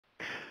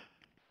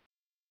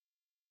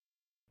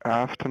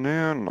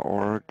Afternoon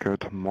or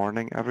good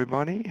morning,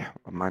 everybody.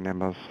 My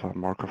name is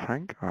Marco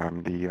Frank.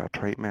 I'm the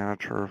trade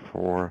manager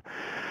for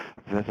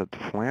Visit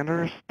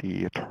Flanders,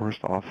 the tourist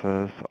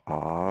office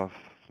of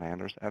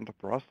Flanders and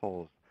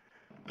Brussels.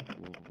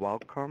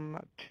 Welcome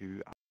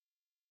to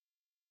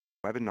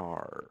our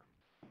webinar.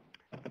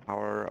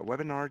 Our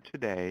webinar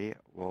today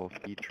will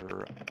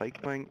feature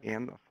cycling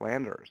in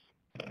Flanders.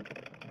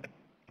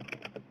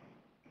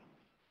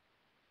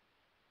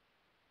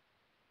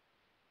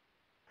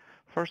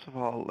 First of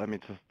all, let me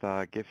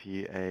just give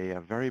you a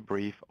very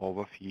brief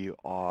overview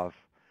of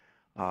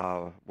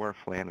where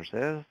Flanders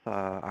is.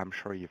 I'm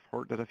sure you've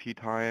heard it a few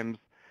times.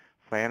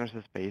 Flanders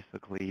is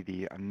basically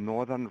the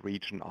northern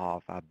region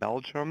of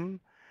Belgium.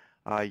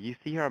 You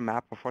see here a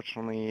map.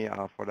 Unfortunately,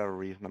 for that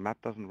reason, the map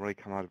doesn't really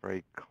come out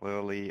very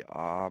clearly,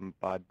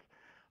 but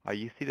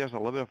you see there's a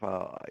little bit of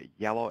a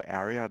yellow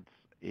area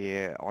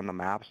on the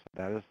maps.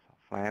 That is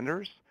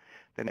Flanders.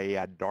 Then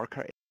a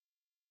darker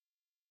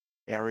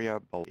area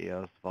below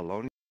is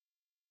Wallonia.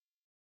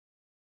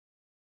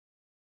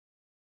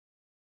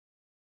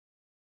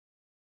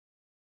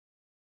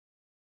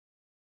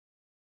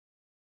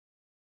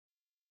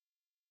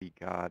 We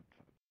got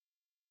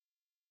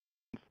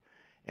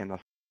in the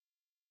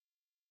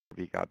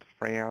we got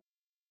France,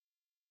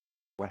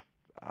 west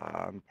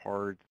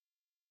part,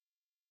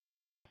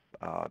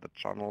 the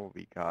channel.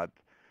 We got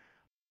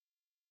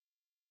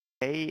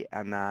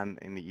and then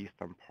in the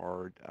eastern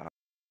part,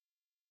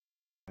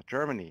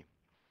 Germany.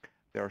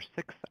 There are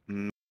six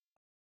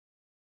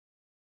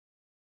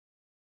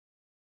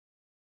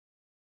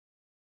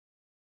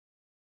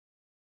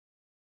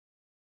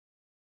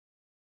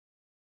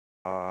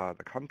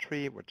the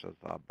country, which is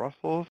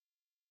Brussels.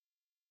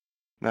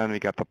 Then we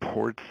got the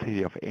port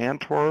city of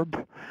Antwerp.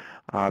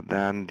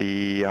 Then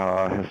the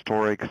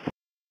historic,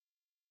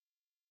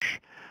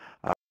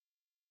 uh,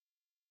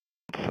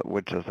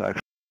 which is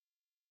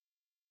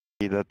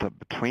actually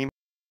between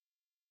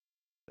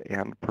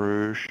and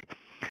Bruges.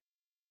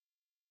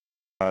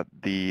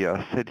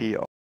 The city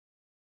of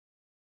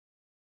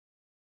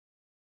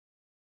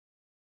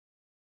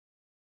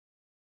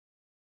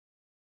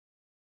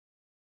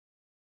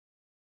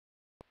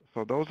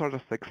so those are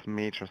the six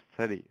major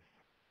cities.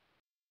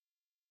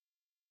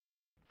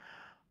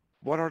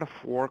 What are the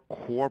four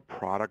core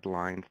product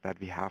lines that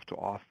we have to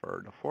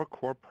offer? The four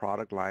core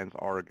product lines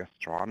are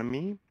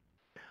gastronomy,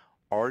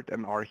 art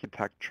and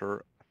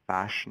architecture,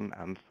 fashion,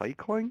 and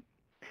cycling.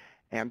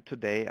 And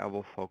today I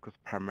will focus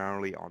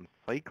primarily on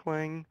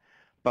cycling.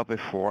 But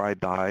before I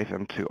dive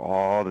into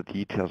all the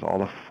details, all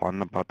the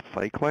fun about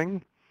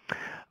cycling,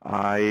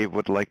 I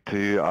would like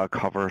to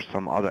cover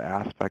some other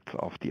aspects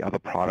of the other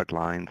product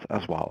lines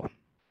as well.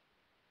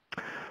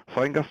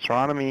 So in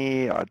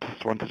gastronomy, I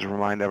just wanted to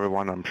remind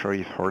everyone, I'm sure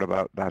you've heard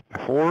about that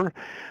before,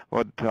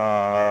 what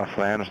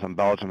Flanders and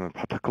Belgium in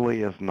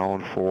particularly is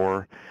known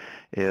for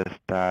is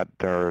that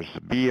there's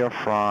beer,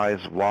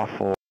 fries,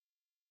 waffles.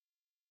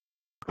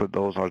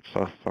 Those are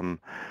just some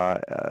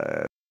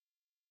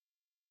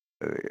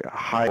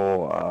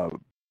high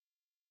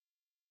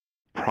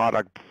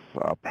products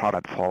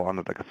product fall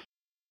under the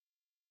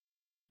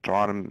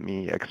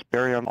gastronomy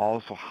experience.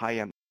 Also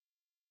high-end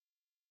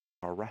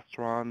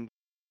restaurants,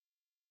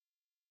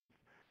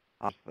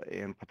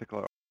 in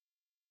particular,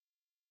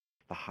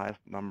 the highest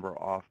number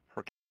of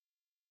per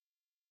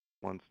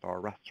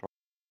one-star restaurants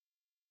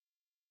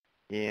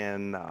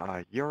in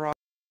Europe.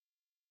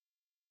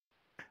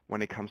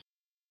 When it comes to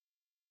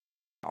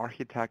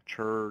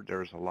architecture,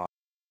 there's a lot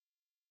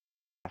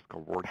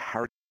of word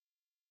heritage,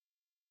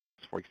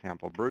 for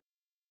example, Bruges.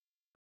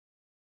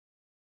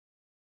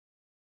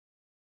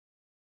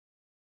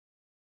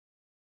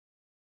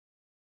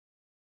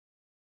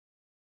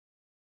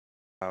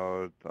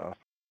 Some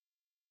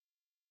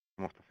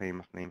of the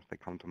famous names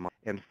that come to mind.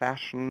 In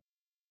fashion,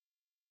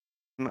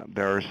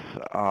 there's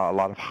a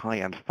lot of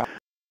high-end fashion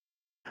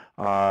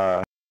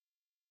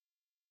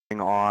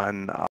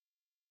on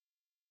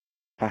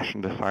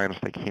fashion designers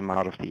that came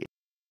out of the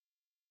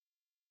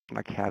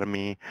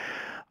academy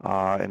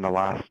in the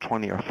last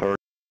 20 or 30.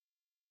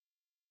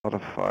 A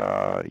lot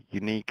of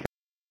unique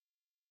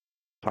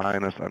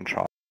designers and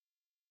shops.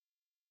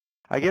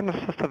 Again,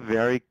 it's just a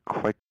very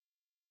quick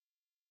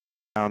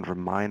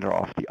reminder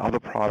of the other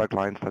product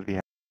lines that we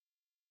have.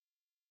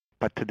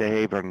 But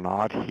today we're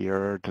not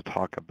here to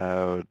talk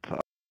about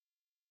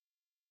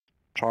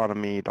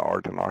astronomy, the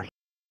art and architecture,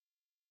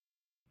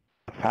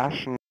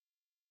 fashion.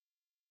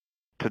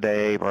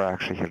 Today we're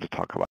actually here to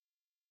talk about.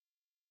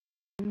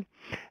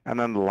 And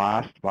then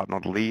last but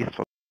not least,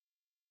 what's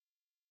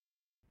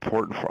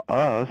important for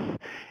us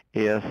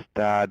is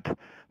that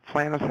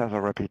Flanders has a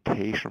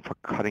reputation for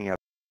cutting-edge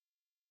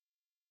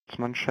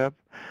craftsmanship.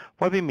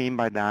 What we mean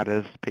by that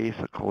is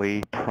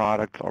basically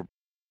products are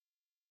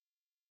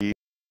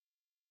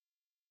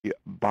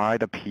by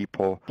the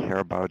people who care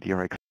about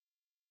your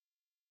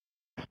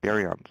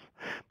experience.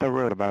 They're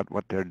really about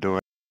what they're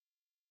doing.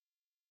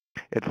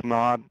 It's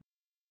not,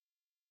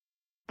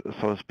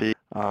 so to speak,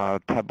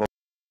 type of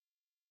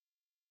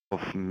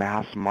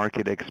mass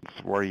market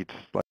experience where you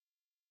just like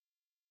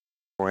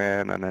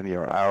in and then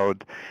you're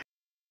out.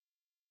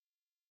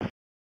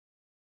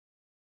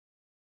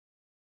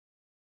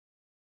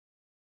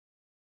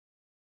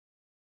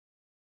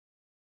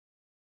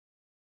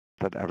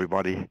 That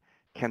everybody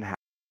can have.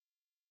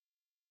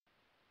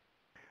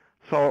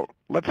 So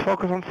let's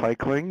focus on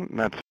cycling.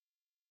 That's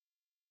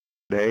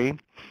today.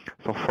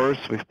 So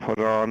first we've put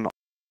on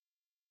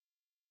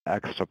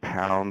extra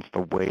pounds, the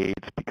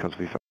weights, because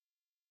we've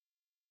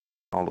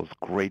all those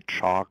great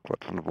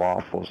chocolates and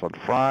waffles and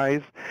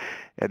fries.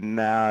 And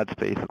now it's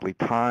basically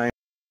time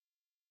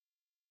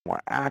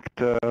more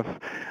active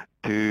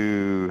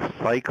to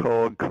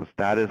cycle, because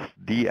that is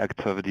the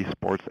activity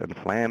sports in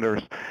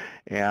Flanders,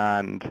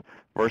 and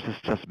versus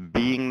just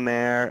being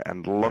there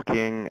and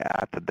looking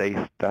at the day's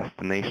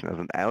destination as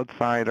an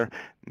outsider.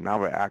 Now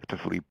we're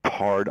actively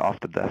part of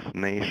the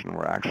destination.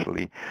 We're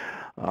actually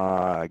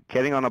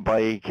getting on a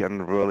bike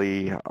and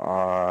really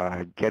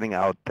getting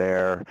out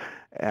there.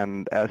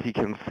 And as you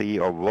can see,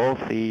 or will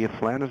see,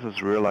 Flanders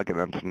is really like an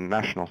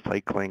international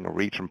cycling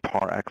region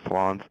par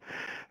excellence.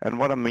 And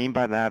what I mean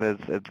by that is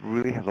it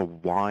really has a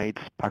wide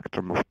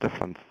spectrum of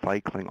different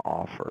cycling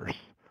offers.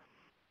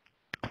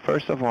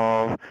 First of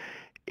all,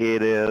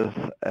 it is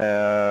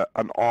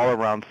an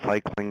all-around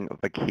cycling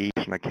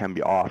vacation that can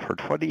be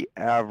offered for the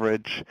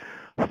average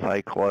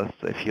cyclist.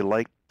 If you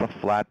like the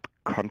flat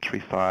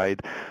countryside,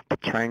 the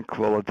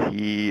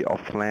tranquility of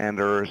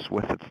Flanders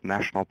with its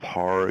national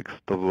parks,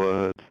 the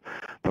woods,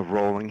 the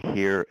rolling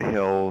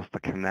hills, the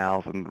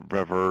canals and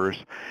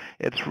rivers,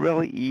 it's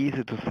really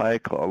easy to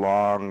cycle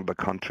along the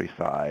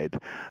countryside.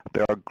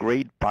 There are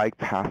great bike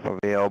paths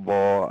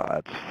available.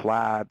 It's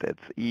flat,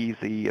 it's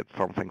easy, it's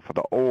something for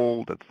the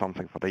old, it's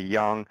something for the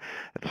young,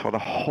 it's for the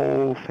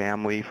whole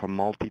family, for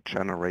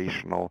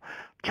multi-generational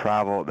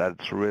travel.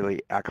 That's really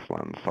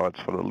excellent. So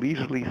it's for the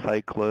leisurely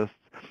cyclists.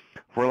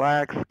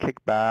 Relax,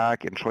 kick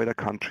back, enjoy the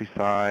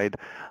countryside,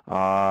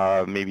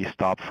 maybe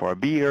stop for a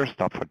beer,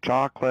 stop for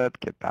chocolate,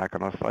 get back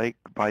on a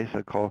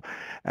bicycle,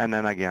 and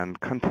then again,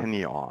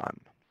 continue on.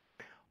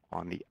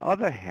 On the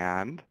other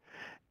hand,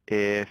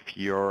 if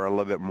you're a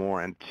little bit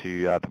more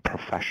into the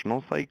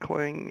professional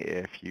cycling,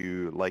 if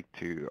you like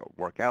to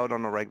work out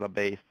on a regular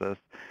basis,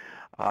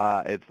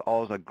 it's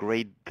also a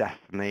great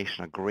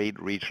destination, a great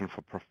region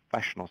for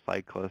professional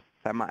cyclists,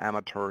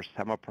 semi-amateur,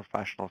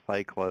 semi-professional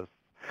cyclists.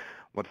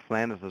 What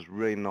Flanders is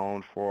really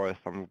known for is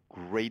some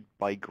great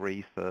bike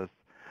races.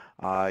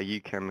 You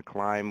can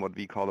climb what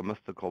we call the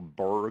mystical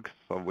bergs,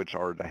 so which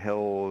are the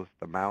hills,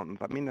 the mountains.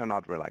 I mean, they're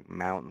not really like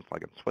mountains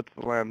like in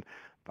Switzerland,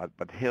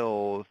 but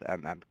hills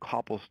and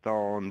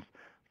cobblestones.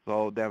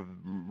 So they're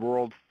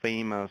world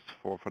famous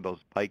for those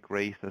bike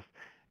races.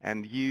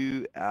 And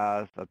you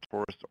as a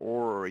tourist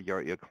or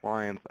your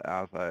clients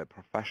as a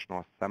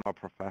professional,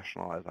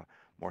 semi-professional, as a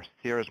more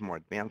serious, more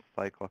advanced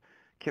cycler,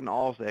 can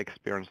also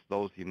experience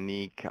those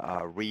unique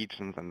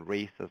regions and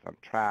races and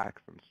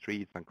tracks and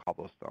streets and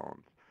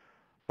cobblestones.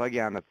 So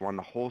again, it's one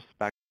the whole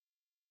spectrum,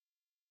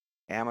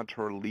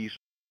 amateur, leisure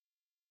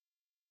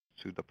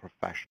to the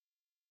professional.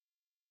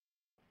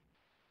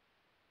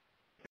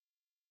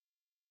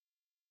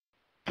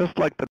 Just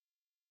like the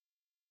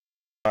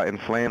in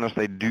Flanders,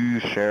 they do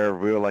share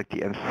real like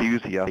the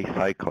enthusiast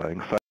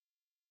cycling. So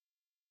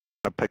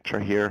a picture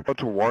here, go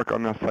to work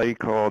on a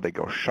cycle, they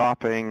go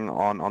shopping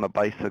on a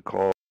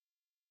bicycle.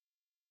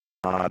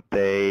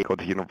 They go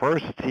to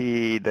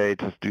university, they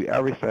just do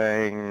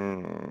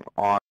everything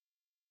on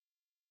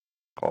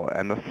bicycle.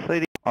 And the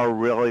cities are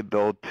really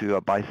built to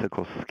a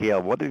bicycle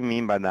scale. What do we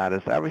mean by that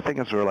is everything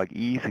is really like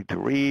easy to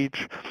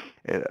reach.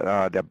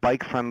 They're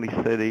bike-friendly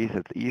cities.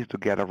 It's easy to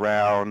get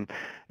around.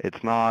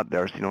 It's not,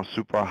 there's,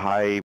 super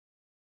high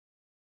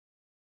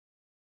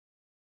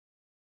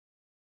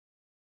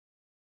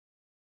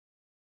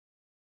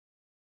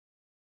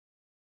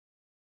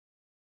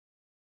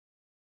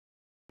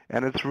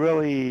and it's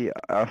really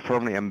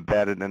firmly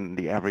embedded in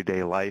the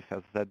everyday life,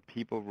 as that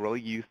people really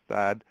use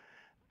that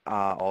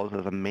also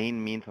as a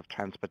main means of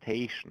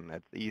transportation.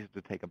 It's easy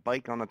to take a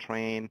bike on a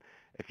train.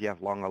 If you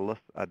have longer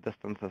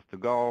distances to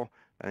go,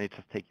 then you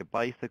just take your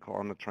bicycle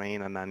on the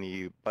train, and then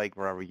you bike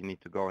wherever you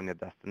need to go in your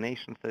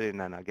destination city, and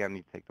then again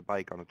you take the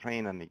bike on the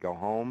train and you go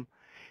home.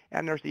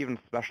 And there's even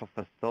special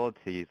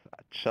facilities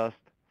just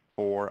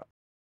for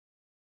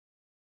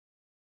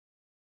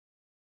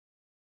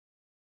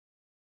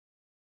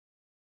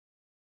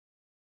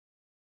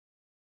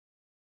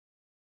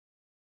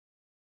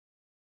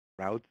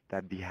routes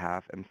that we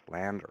have in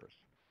Flanders.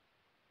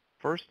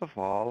 First of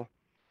all,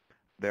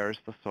 there's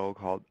the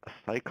so-called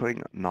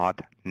Cycling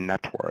Knot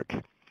Network.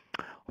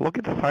 Look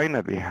at the sign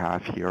that we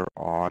have here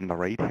on the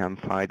right-hand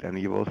side,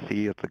 and you will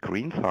see it's a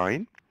green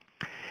sign.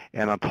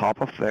 And on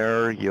top of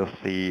there, you'll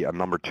see a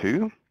number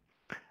 2,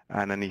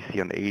 and then you see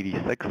an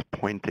 86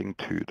 pointing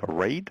to the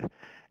right,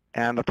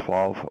 and a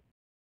 12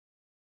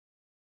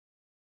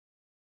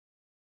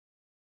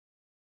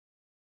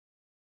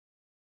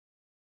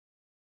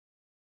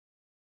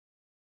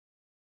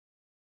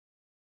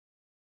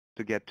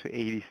 to get to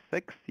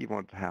 86, you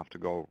want to have to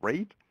go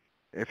right.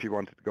 If you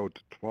wanted to go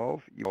to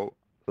 12, you go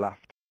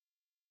left.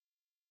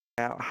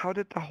 Now, how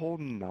did the whole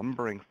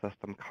numbering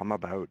system come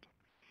about?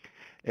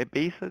 It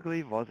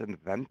basically was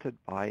invented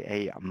by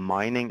a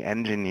mining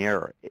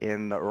engineer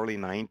in the early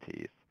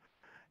 90s.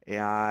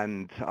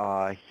 And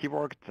he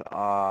worked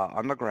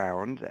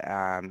underground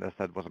and, as I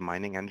said, was a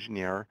mining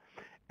engineer.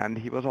 And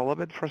he was a little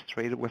bit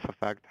frustrated with the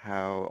fact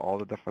how all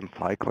the different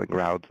cycling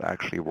routes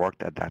actually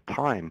worked at that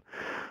time.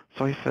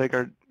 So he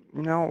figured,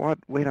 you know what,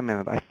 wait a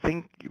minute, I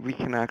think we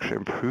can actually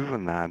improve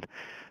on that.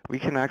 We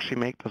can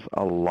actually make this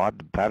a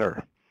lot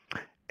better.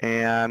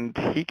 And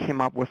he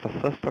came up with a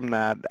system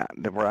that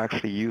we're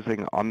actually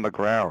using on the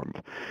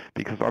ground,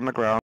 because on the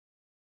ground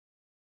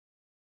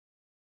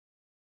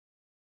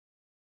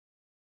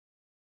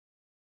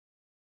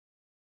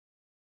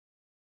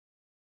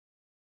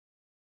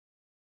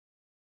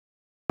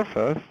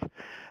surface,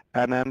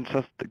 and then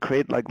just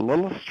create like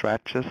little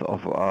stretches of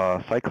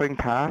cycling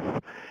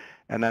path,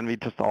 and then we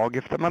just all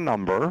give them a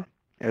number.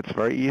 It's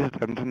very easy for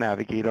them to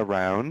navigate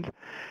around,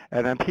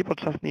 and then people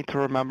just need to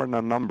remember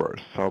the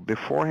numbers. So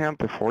beforehand,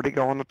 before they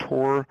go on the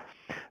tour,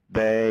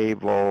 they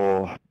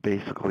will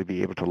basically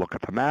be able to look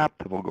at the map.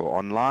 They will go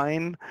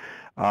online,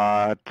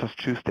 just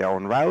choose their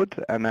own route,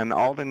 and then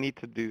all they need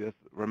to do is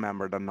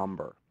remember the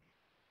number.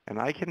 And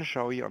I can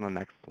show you on the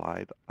next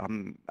slide.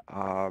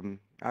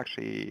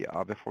 Actually,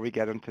 before we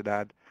get into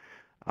that,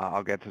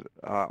 I'll get to,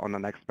 on the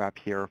next map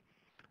here.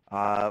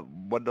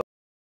 What the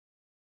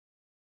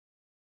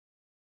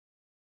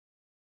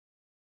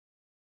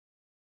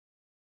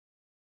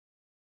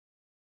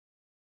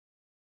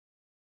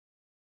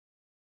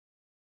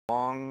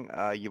long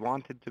you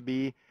want it to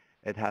be.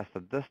 It has the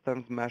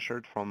distance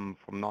measured from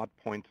knot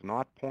point to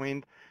knot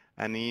point,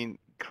 and you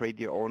create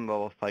your own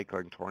little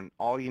cycling tour. And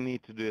all you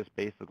need to do is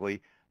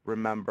basically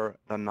remember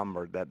the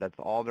number. That's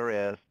all there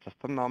is, just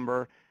a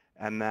number.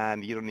 And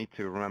then you don't need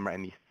to remember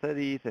any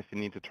cities. If you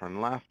need to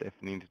turn left, if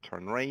you need to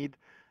turn right,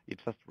 you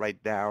just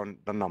write down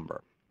the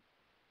number.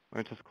 Let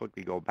me just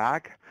quickly go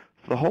back.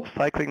 So the whole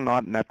cycling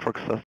knot network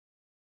system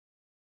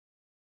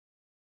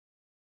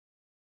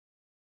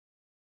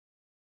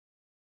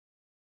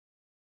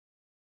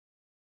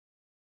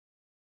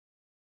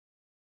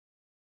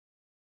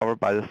covered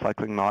by the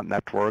cycling knot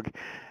network,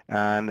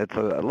 and it's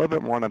a little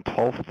bit more than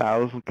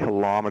 12,000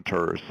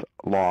 kilometers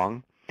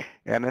long,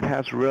 and it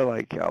has really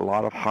like a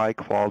lot of high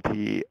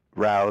quality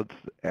routes,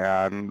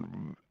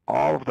 and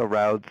all of the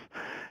routes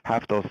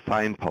have those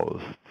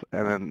signposts.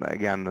 And then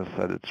again, as I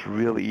said, it's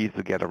really easy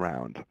to get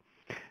around,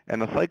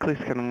 and the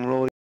cyclists can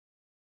really.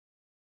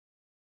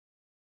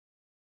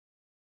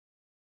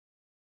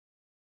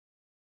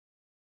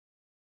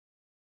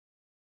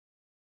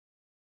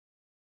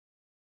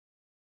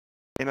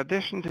 In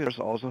addition to, there's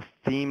also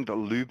themed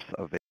loops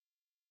available.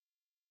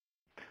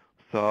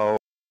 So,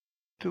 what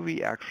do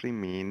we actually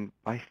mean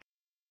by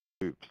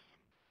loops?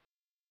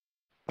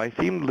 By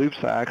themed loops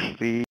are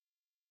actually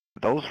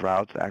those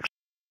routes actually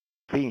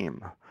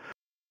theme.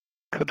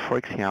 Could, for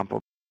example,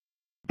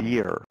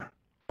 beer,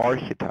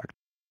 architect,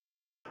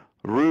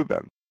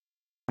 Reuben,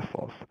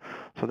 vessels.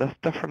 So there's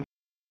different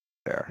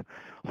there.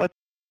 Let's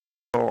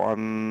go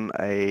on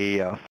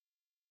a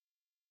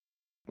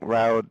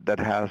route that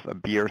has a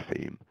beer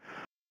theme.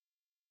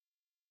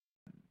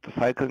 The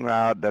cycling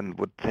route then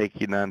would take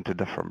you then to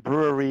different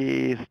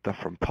breweries,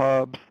 different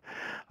pubs,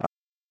 uh,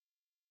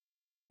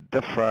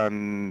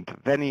 different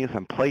venues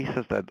and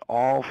places that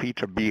all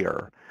feature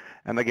beer.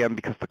 And again,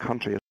 because the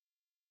country is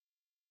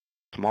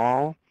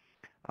small,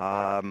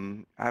 of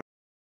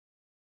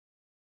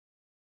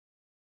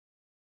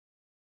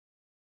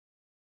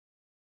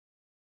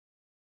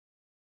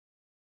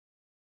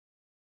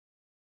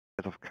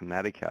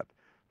Connecticut.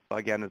 So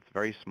again, it's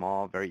very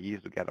small, very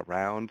easy to get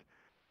around.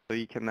 So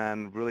you can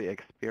then really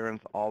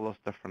experience all those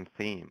different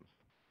themes.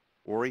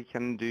 Or you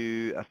can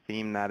do a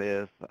theme that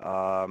is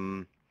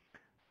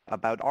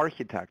about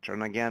architecture.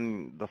 And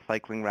again, the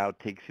cycling route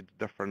takes you to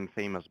different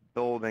famous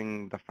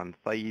buildings, different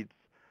sites.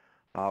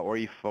 Or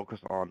you focus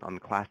on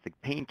classic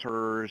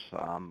painters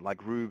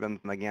like Rubens.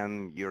 And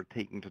again, you're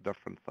taken to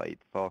different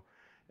sites. So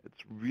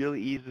it's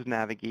really easy to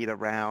navigate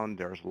around.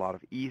 There's a lot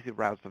of easy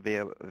routes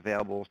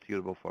available,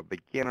 suitable for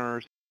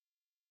beginners.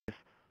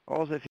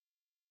 Also, if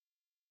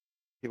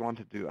you want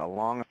to do a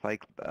long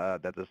cycle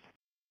that is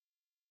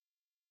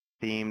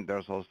themed,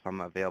 there's also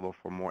some available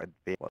for more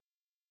advanced.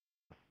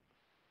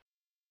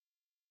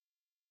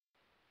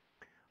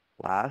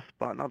 Last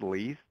but not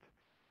least,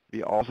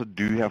 we also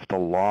do have the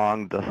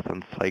long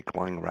distance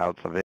cycling routes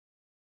available.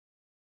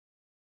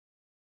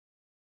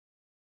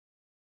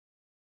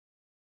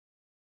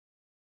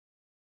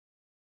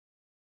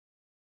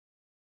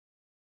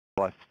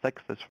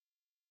 Six is,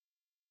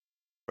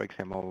 for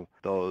example,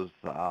 those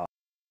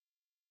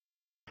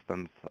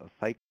distance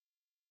cycling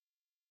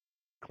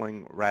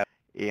routes,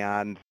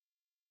 and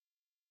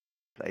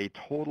a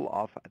total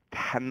of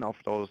 10 of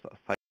those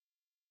sites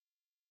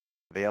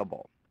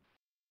available.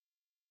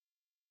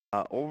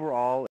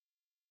 Overall,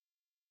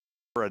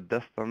 for a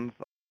distance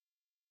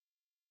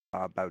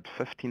about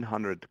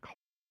 1,500 kilometers.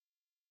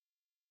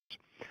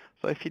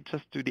 So if you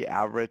just do the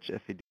average,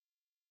 if you do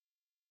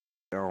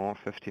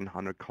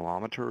 1,500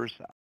 kilometers,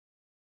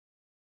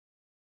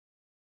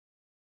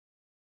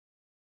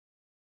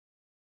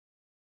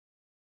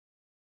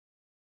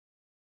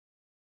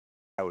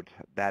 route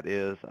that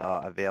is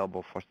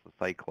available for the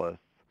cyclists.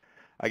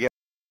 Again,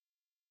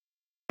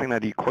 something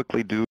that you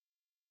quickly do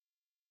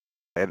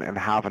in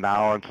half an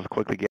hour and just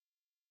quickly get,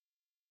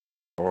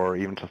 or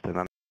even just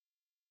in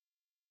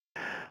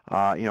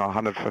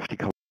 150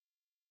 kilometers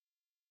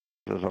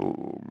is a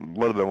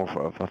little bit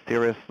more of a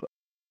serious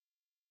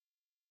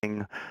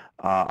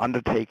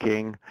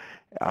undertaking,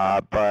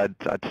 but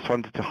I just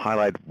wanted to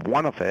highlight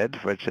one of it,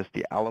 which is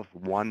the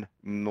LF1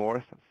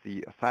 North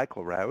Sea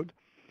Cycle Route,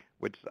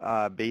 which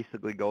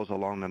basically goes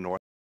along the north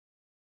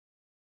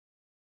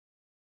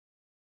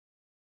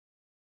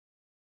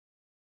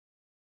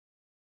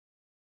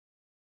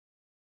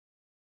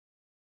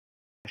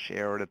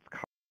area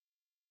that's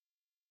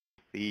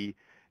the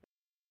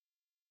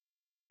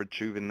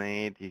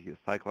rejuvenate. You can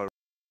cycle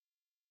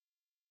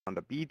on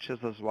the beaches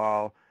as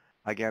well.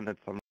 Again, it's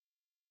a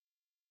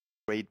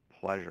great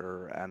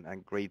pleasure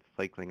and great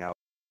cycling out.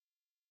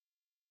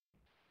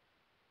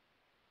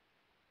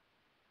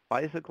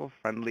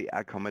 Bicycle-friendly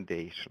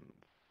accommodations.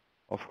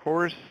 Of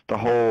course, the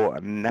whole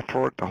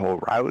network, the whole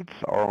routes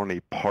are only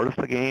part of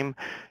the game.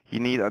 You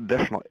need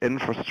additional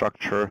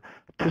infrastructure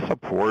to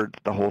support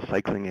the whole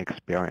cycling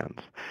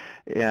experience.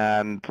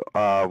 And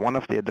one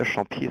of the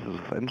additional pieces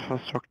of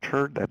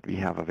infrastructure that we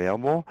have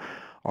available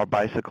are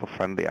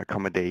bicycle-friendly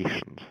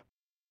accommodations.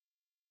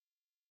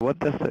 What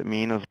does it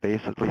mean is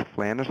basically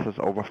Flanders has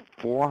over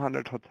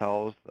 400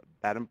 hotels,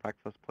 bed and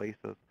breakfast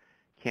places,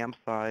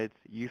 campsites,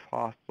 youth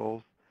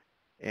hostels,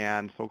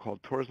 and so-called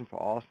tourism for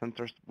all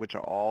centers, which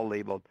are all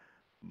labeled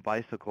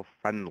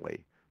bicycle-friendly.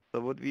 So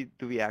what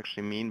do we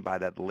actually mean by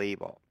that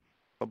label?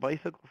 So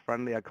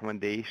bicycle-friendly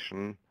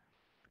accommodation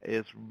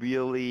is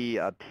really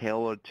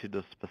tailored to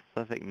the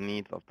specific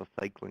needs of the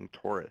cycling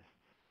tourists.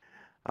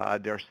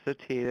 They're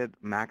situated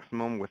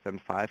maximum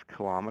within 5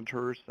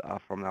 kilometers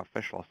from the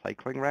official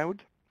cycling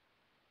route.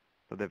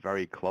 So they're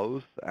very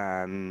close,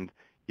 and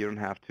you don't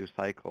have to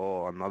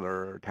cycle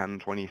another 10,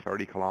 20,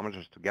 30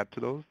 kilometers to get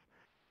to those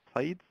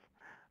sites.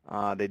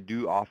 They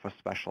do offer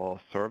special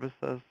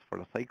services for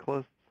the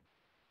cyclists,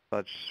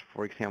 such,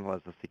 for example, as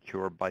a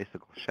secure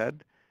bicycle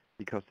shed,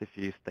 because if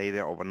you stay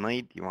there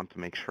overnight, you want to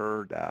make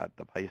sure that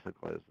the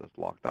bicycle is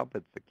locked up,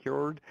 it's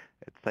secured,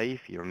 it's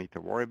safe, you don't need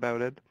to worry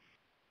about it.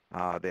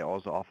 They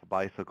also offer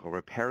bicycle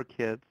repair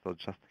kits, so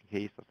just in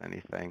case there's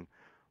anything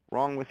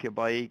wrong with your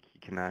bike,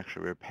 you can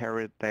actually repair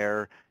it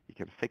there. You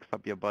can fix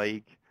up your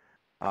bike.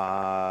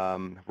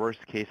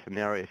 Worst case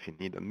scenario, if you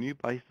need a new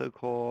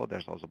bicycle,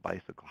 there's also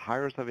bicycle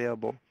hires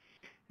available.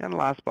 And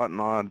last but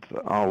not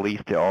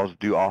least, they also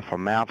do offer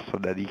maps so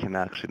that you can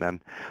actually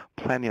then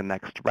plan your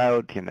next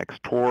route, your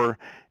next tour,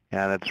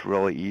 and it's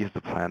really easy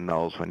to plan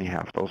those when you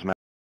have those maps.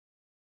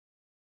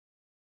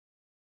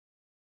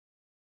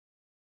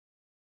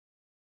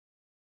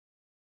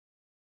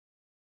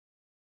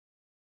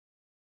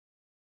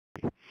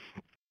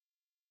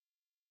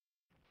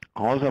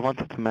 Also, I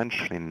wanted to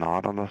mention,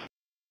 not on this,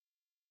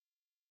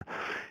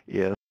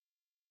 is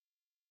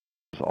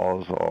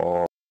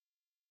also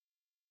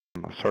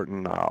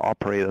certain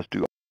operators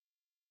do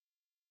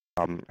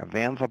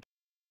vans up.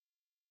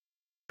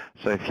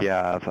 So if you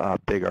have a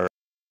bigger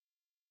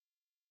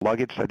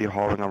luggage that you're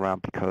hauling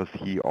around because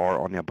you are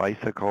on your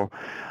bicycle,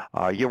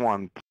 you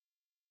want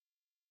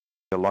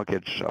your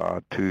luggage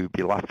to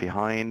be left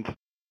behind.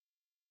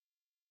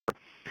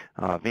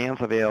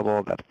 Vans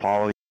available that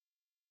follow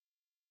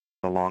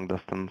the long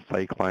distance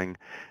cycling,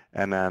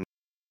 and then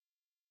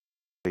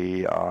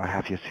we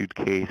have your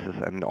suitcases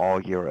and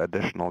all your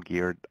additional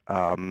gear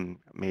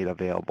made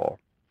available.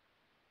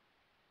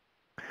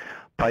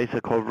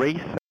 Bicycle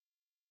racing.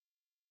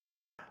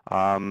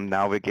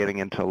 Now we're getting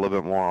into a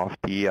little bit more of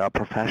the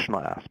professional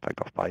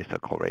aspect of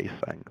bicycle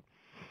racing.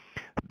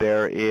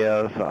 There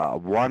is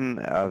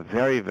one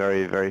very,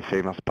 very, very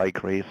famous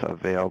bike race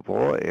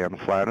available in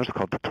Flanders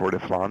called the Tour de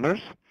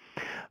Flanders,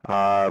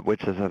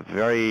 which is a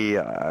very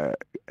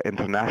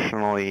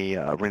internationally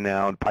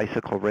renowned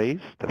bicycle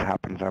race that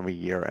happens every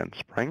year in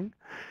spring.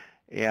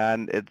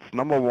 And it's,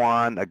 number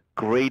one, a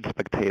great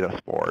spectator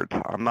sport.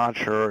 I'm not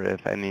sure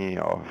if any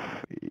of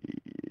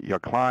your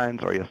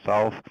clients or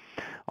yourself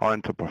are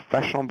into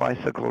professional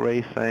bicycle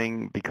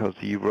racing, because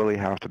you really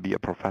have to be a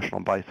professional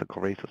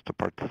bicycle racer to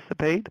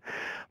participate.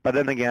 But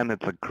then again,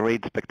 it's a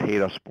great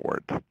spectator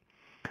sport.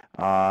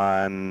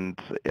 And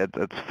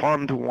it's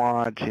fun to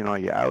watch. You know,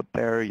 you're out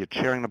there, you're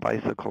cheering the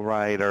bicycle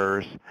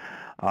riders.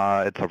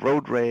 It's a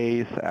road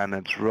race, and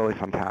it's really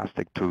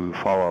fantastic to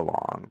follow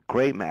along.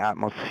 Great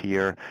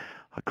atmosphere,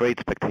 a great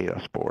spectator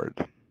sport.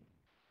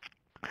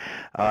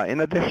 In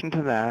addition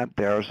to that,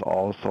 there's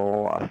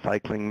also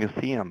cycling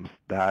museums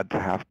that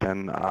have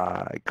been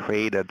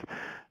created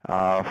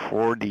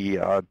for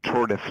the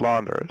Tour de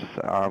Flanders,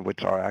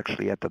 which are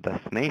actually at the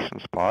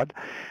destination spot,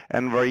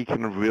 and where you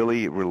can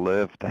really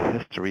relive the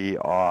history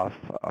of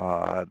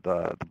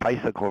the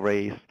bicycle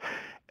race,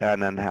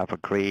 and then have a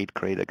great,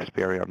 great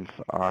experience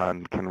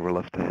and can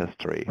relive the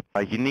history.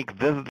 Unique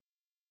visitor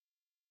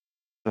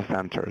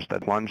centers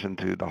that plunge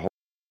into the whole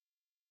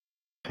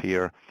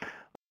sphere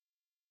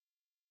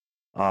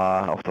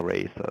of the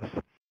races.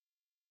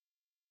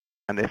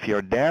 And if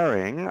you're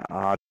daring,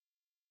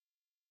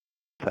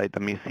 inside the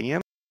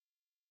museum,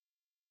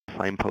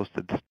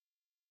 signposted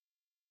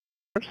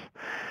stairs,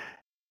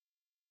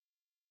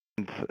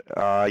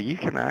 and you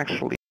can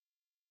actually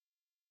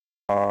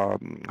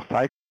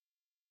cycle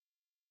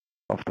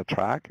off the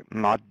track,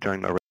 not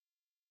during the race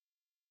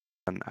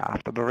and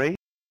after the race,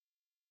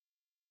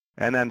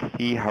 and then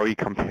see how you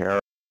compare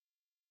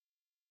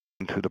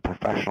to the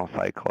professional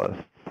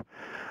cyclists.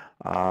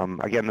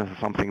 Again, this is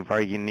something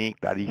very unique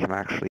that you can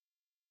actually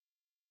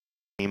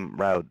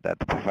route that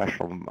the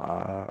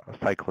professional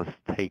cyclists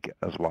take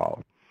as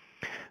well.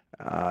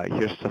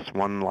 Here's just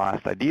one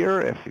last idea.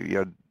 If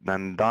you're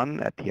then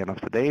done at the end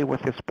of the day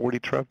with your sporty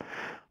trip,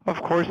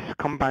 of course,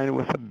 combine it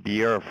with a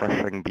beer, a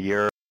refreshing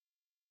beer,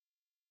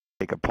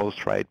 take a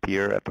post-ride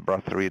beer at the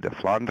Brasserie de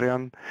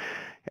Flanders.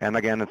 And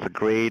again, it's a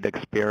great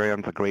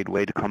experience, a great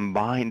way to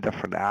combine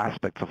different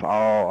aspects of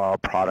all our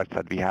products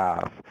that we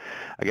have.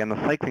 Again,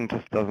 the cycling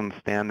just doesn't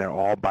stand there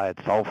all by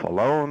itself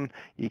alone.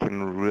 You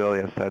can really,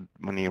 as I said,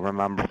 when you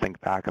remember,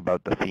 think back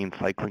about the themed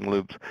cycling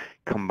loops,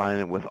 combine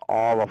it with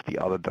all of the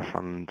other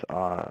different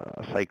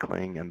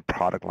cycling and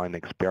product line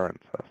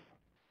experiences.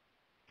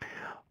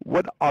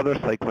 What other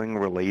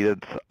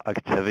cycling-related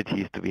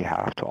activities do we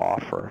have to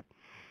offer?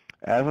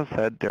 As I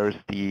said, there's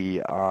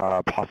the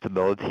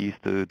possibilities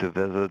to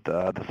visit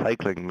the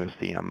cycling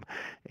museum.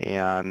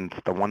 And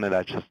the one that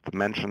I just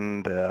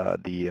mentioned,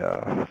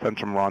 the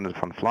Centrum Ronde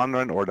van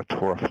Vlaanderen, or the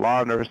Tour of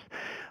Flanders,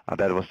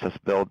 that was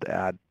just built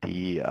at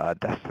the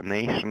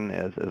destination,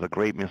 is a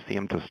great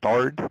museum to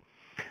start.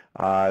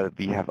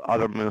 We have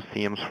other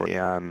museums for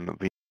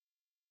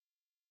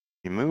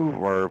we move,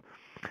 or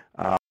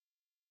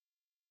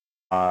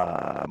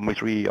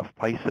mystery of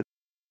places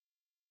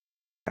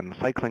and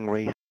cycling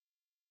racing,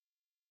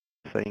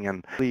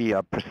 and really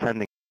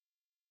presenting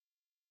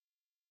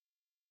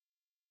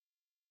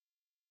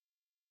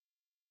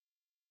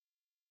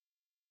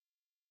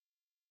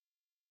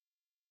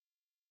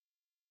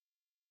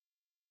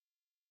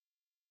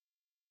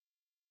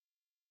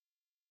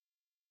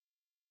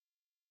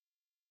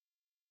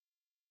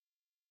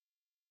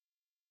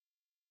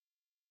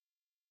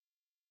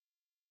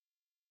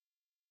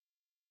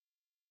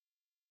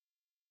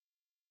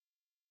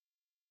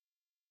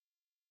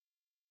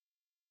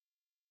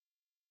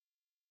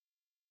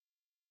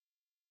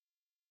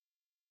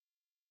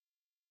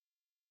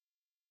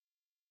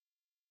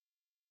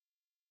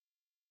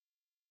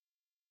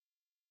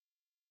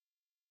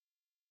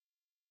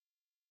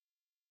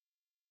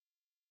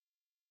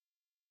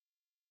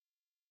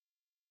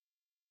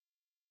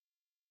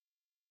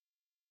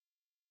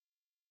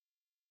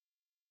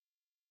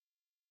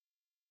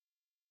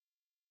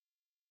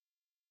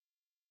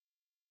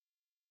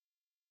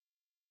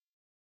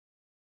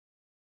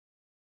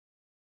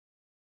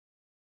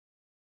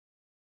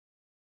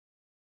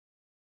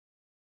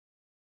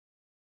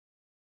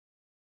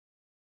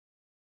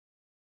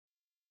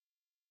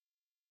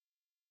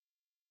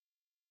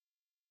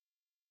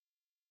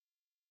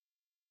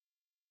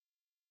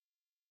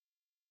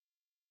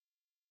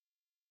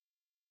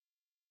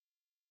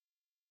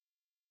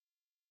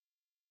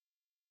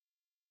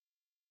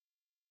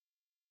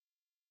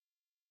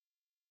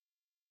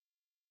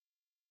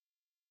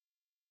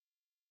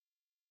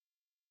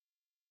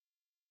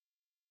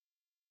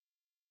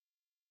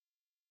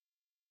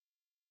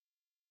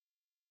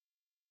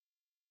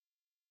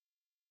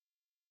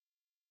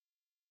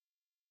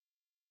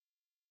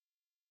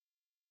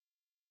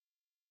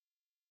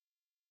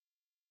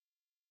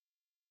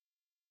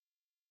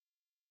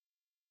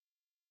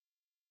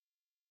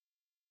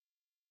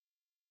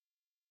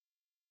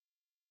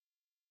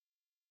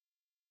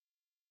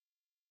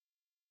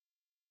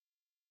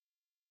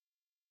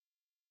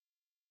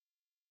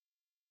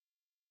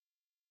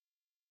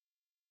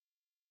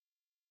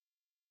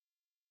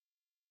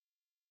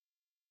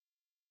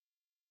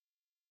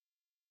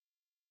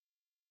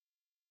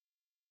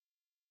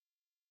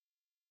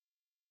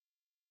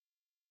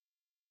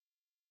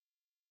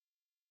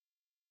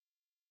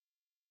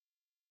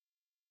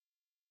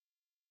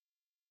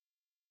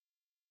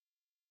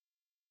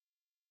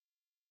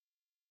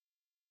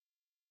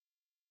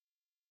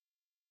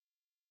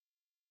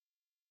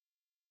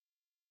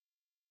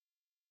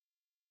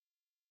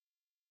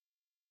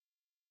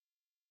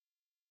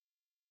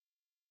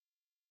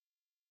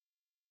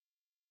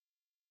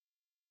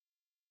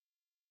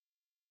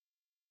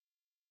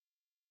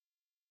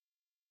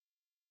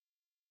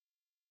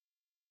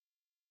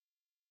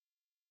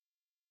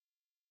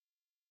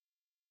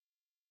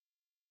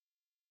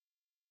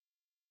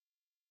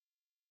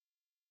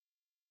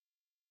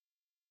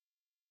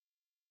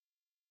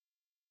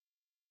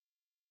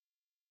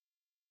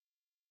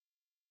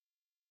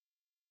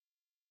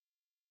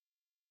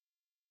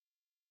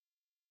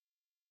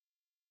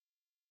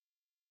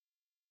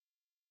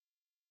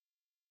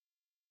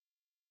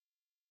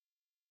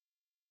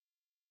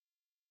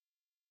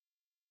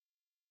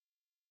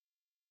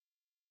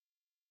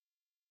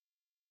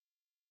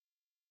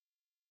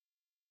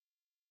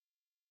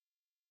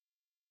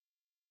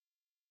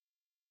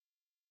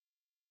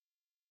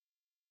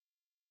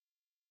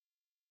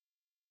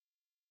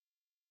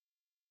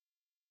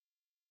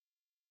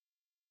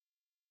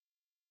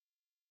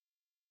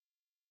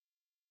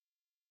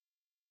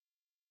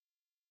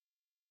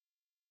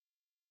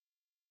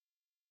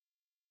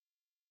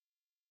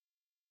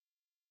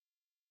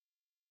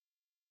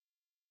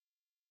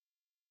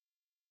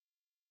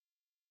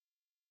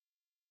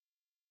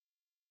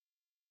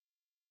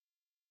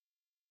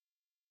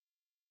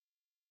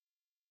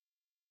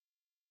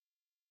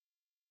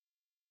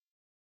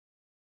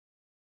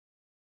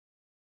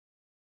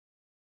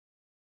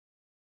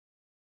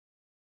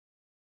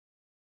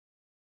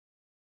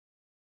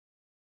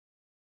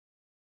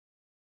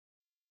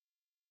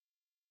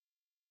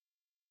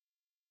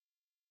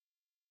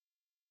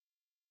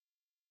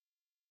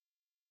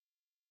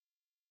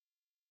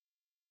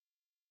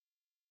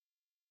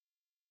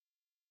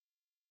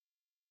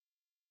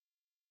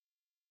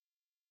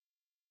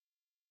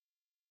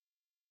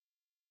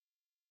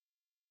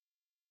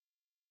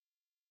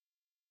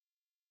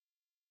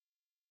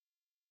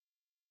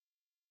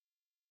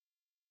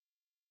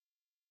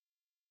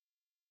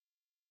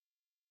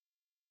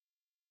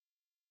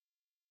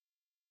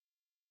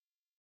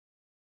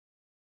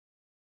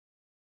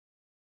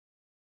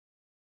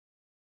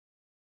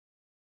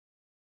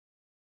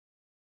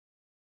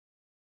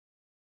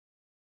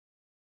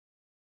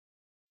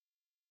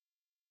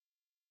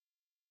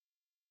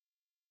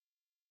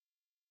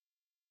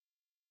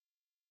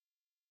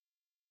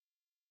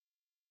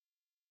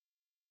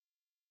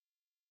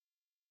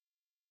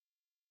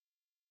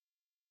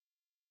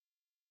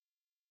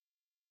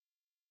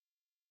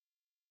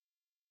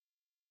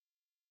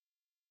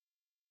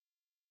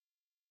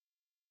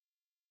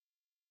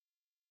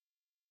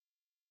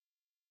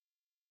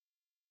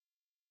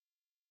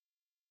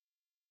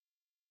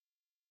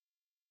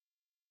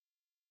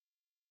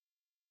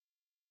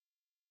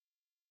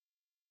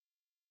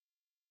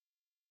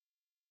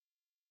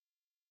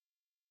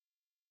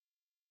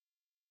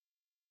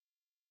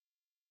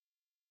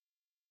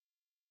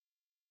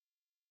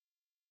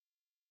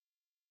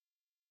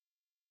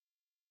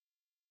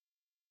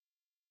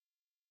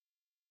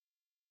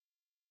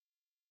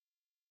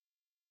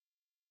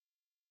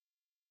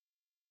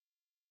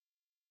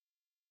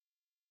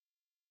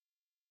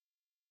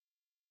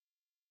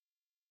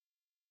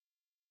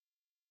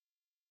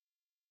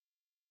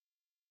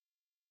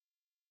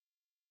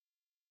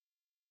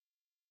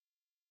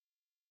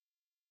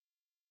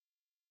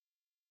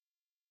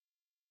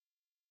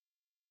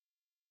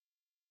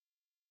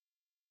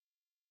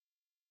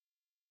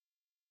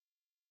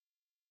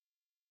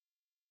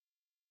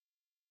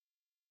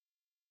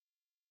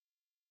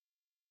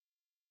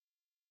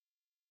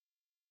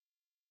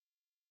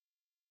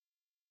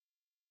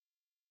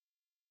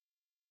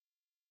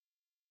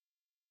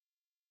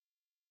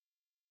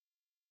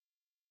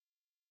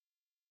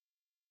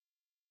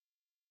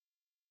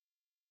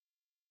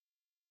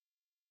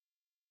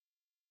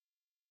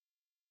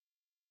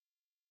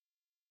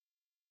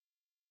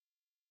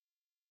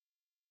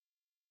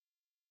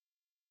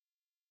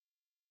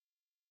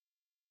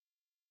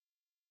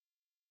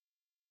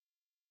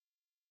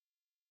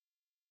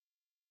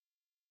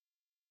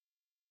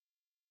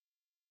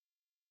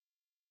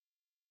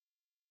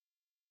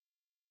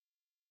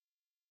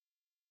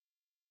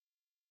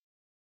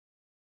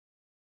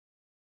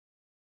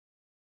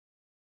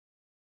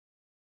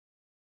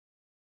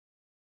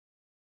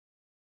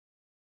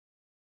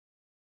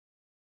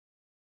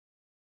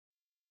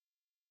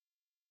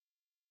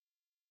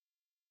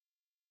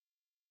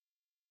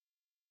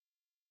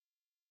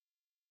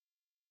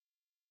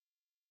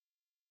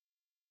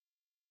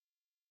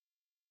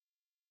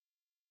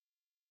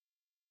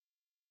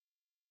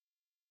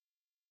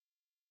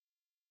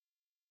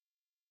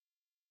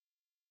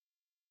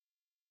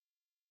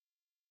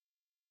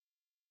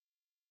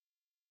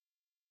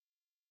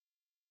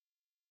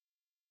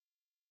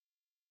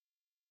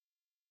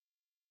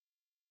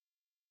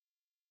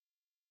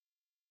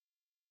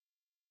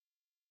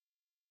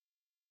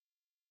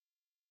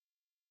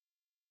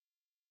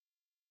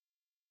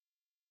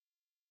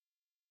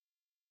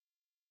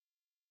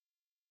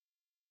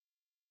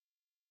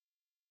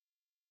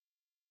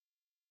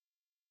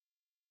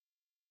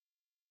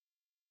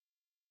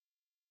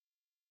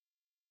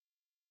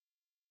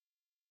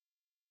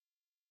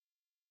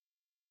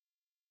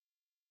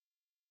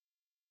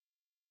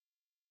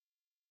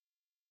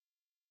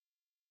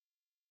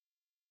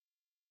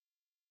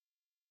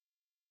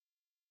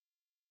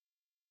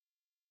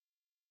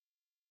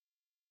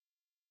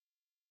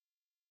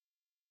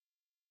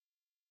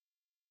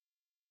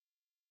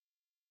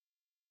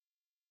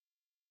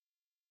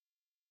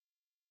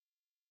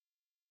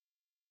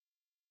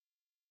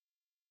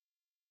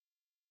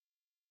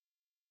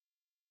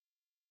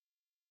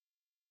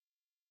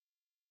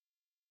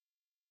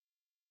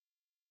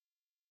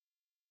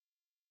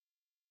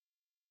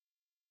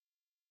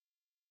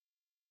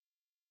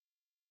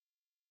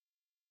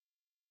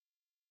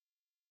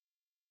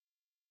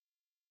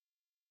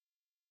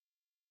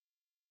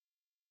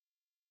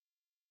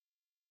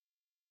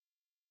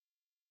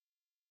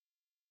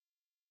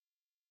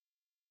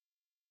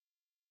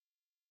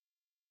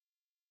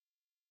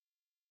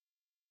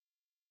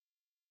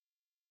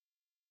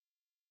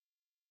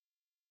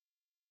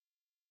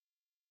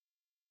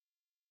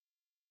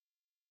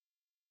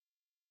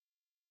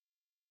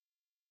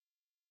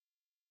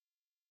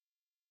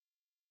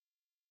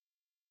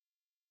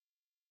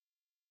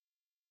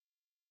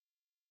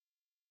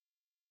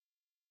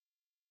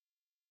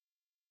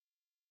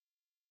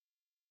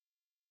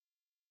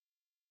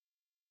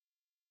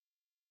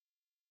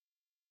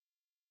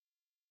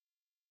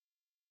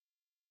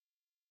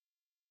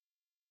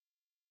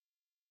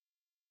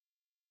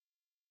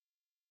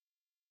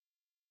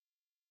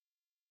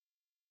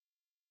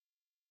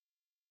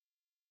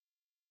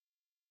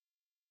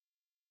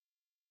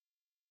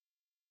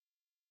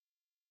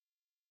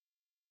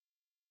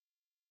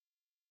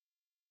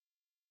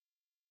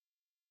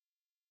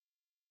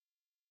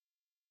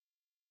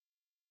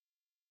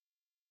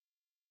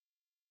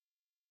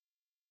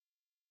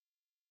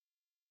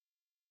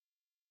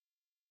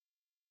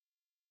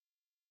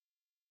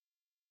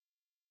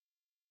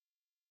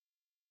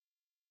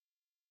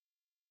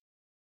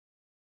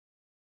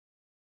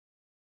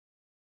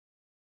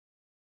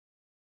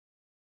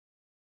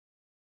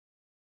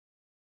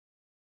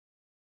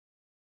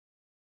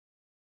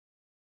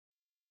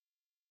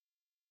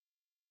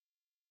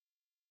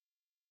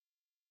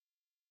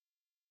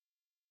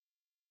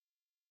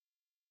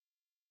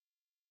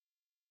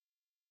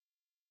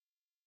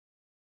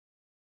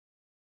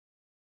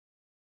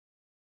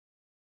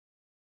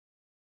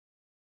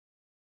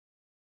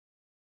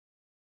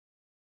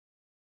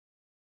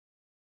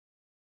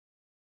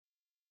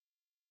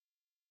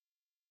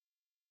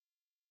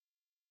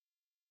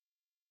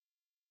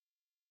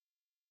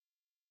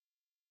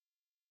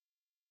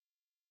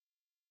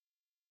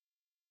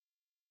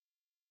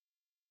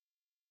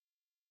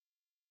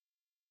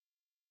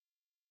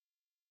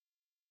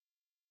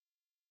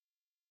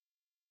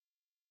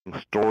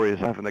stories.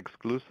 I have an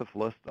exclusive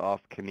list of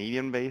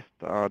Canadian-based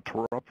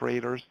tour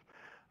operators,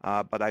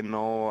 but I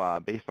know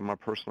based on my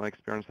personal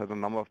experience that a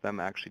number of them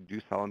actually do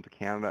sell into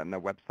Canada, and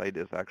their website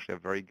is actually a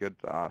very good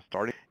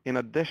starting. In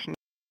addition,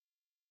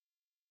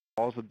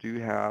 we also do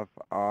have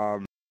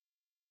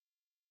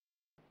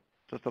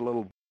just a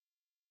little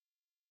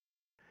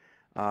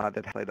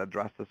that has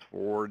addresses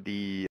for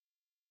the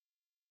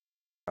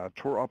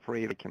tour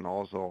operator can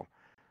also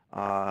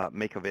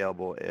make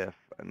available if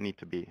need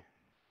to be.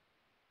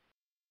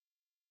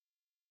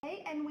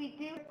 Okay, and we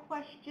do have a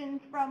question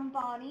from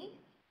Bonnie.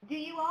 Do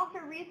you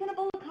offer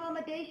reasonable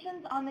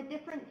accommodations on the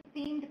different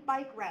themed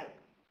bike routes?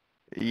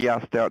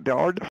 Yes, there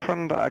are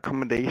different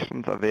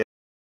accommodations available.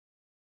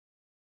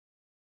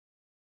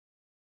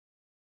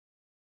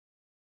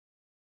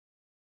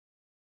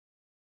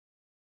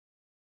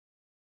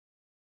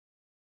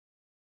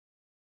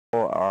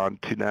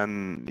 To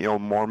then,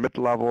 more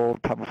mid-level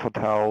type of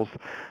hotels.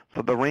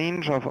 So the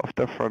range of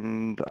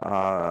different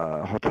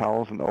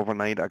hotels and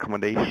overnight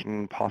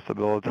accommodation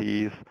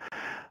possibilities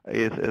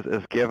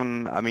is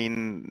given. I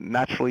mean,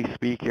 naturally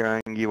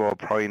speaking, you will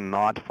probably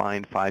not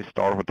find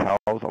 5-star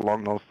hotels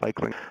along those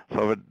cycling.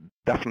 So we're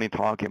definitely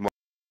talking about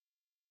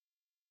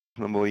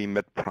reasonably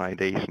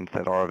mid-pridations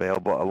that are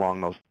available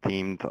along those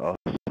themed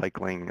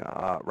cycling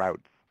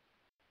routes.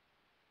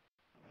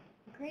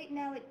 Great.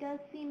 Now it does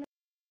seem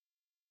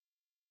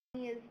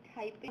is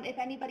typing. If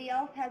anybody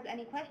else has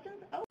any questions,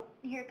 oh,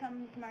 here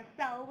comes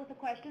Marcel with a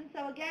question.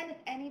 So again, if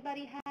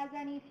anybody has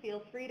any,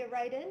 feel free to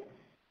write in.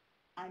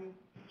 I'm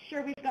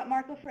sure we've got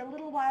Marco for a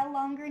little while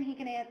longer and he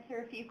can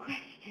answer a few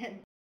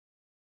questions.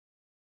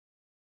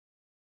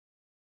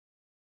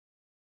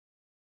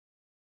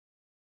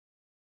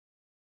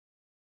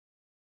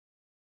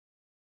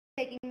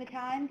 Taking the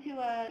time to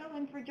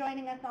and for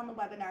joining us on the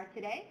webinar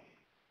today.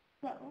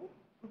 So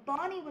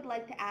Bonnie would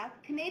like to ask,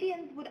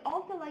 Canadians would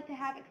also like to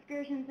have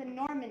excursions in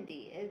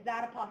Normandy. Is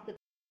that a possibility?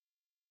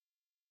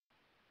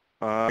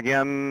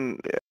 Again,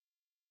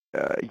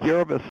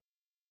 Europe is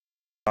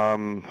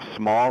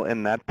small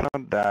in that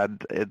point that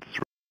it's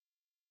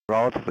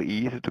relatively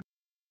easy to go to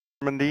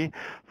Normandy.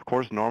 Of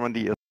course,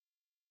 Normandy is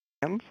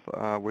France,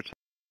 which is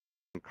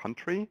a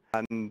country,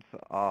 and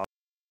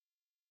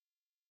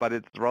but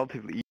it's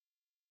relatively easy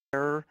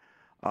there.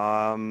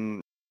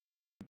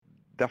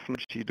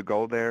 Definitely to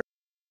go there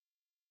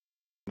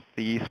and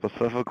see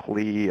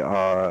specifically.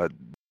 I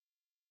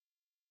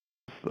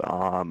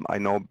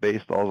know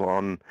based also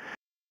on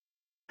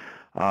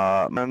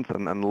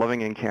and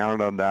living in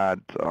Canada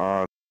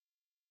that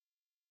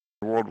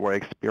World War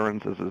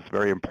experiences is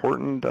very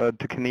important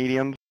to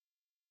Canadians.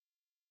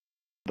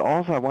 But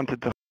also, I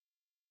wanted to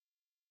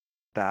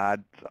that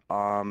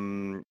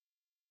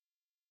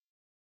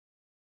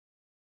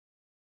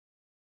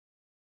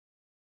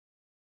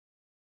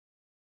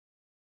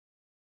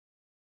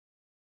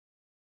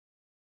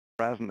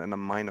present in the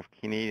mind of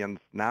Canadians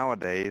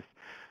nowadays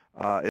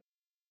is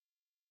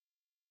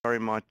very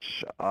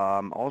much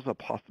also a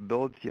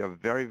possibility, a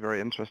very,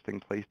 very interesting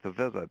place to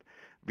visit.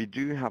 We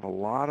do have a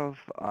lot of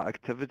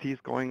activities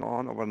going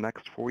on over the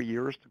next 4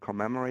 years to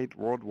commemorate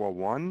World War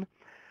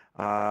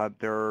I.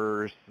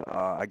 There's,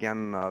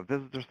 again,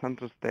 visitor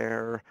centers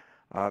there.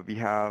 We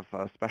have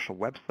special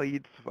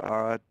websites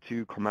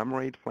to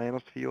commemorate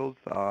Flanders Fields,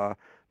 the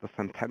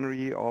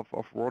centenary of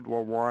World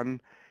War I.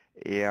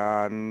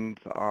 And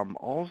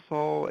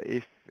also,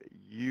 if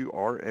you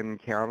are in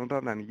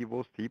Canada, then you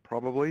will see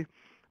probably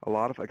a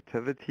lot of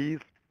activities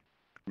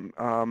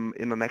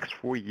in the next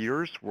 4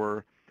 years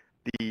where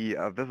the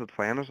Visit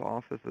Flanders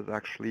office is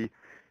actually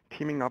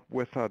teaming up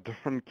with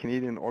different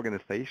Canadian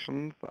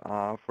organizations.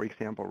 For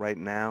example, right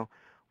now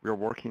we're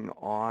working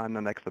on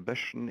an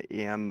exhibition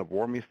in the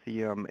War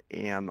Museum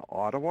in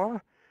Ottawa.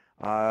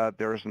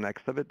 There's an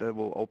exhibit that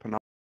will open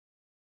up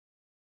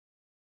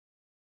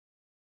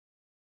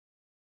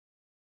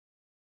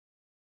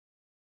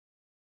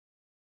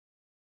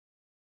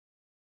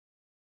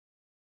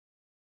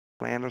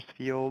Flanders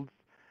Fields,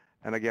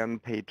 and again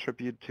pay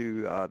tribute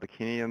to the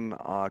Canadian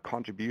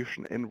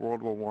contribution in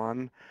World War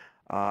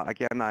I.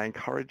 Again, I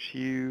encourage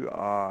you,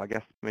 I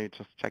guess maybe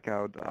just check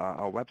out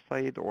our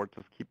website or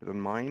just keep it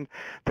in mind.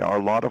 There are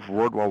a lot of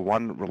World War I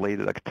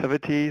related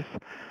activities.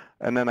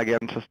 And then again,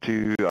 just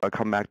to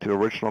come back to the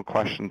original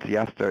questions,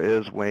 yes, there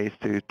is ways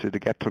to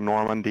get to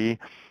Normandy.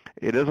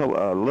 It is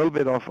a little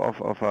bit of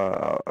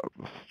a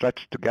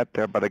stretch to get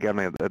there, but again,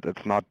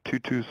 it's not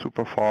too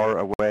super far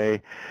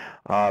away.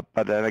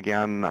 But then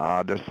again,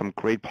 there's some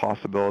great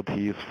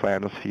possibilities,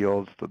 Flanders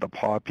Fields, the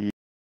Poppy.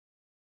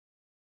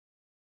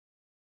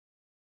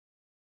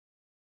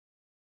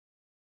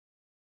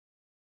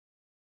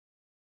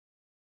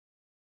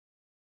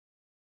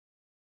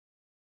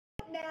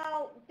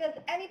 Now, does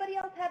anybody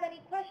else have any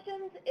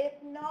questions? If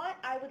not,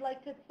 I would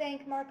like to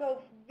thank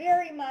Marco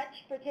very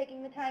much for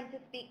taking the time to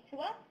speak to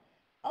us.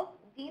 Oh,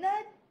 Dina,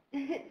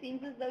 it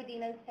seems as though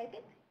Dina's typing.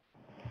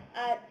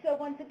 So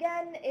once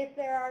again, if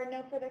there are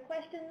no further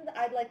questions,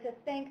 I'd like to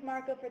thank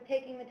Marco for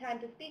taking the time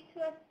to speak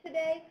to us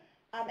today.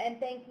 And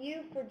thank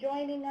you for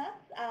joining us.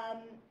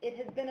 It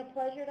has been a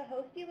pleasure to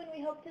host you, and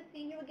we hope to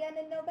see you again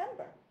in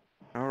November.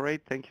 All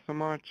right, thank you so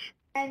much.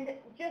 And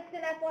just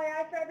an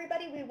FYI for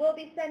everybody, we will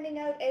be sending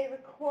out a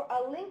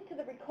link to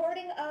the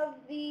recording of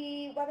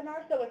the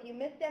webinar, so if you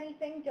missed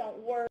anything, don't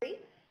worry.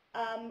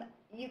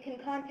 You can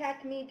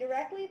contact me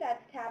directly.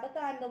 That's Tabitha.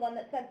 I'm the one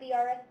that sent the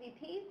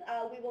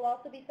RSVPs. We will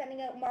also be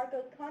sending out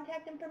Marco's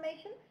contact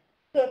information.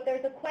 So if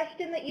there's a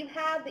question that you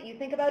have that you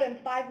think about in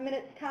 5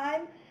 minutes'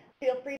 time, feel free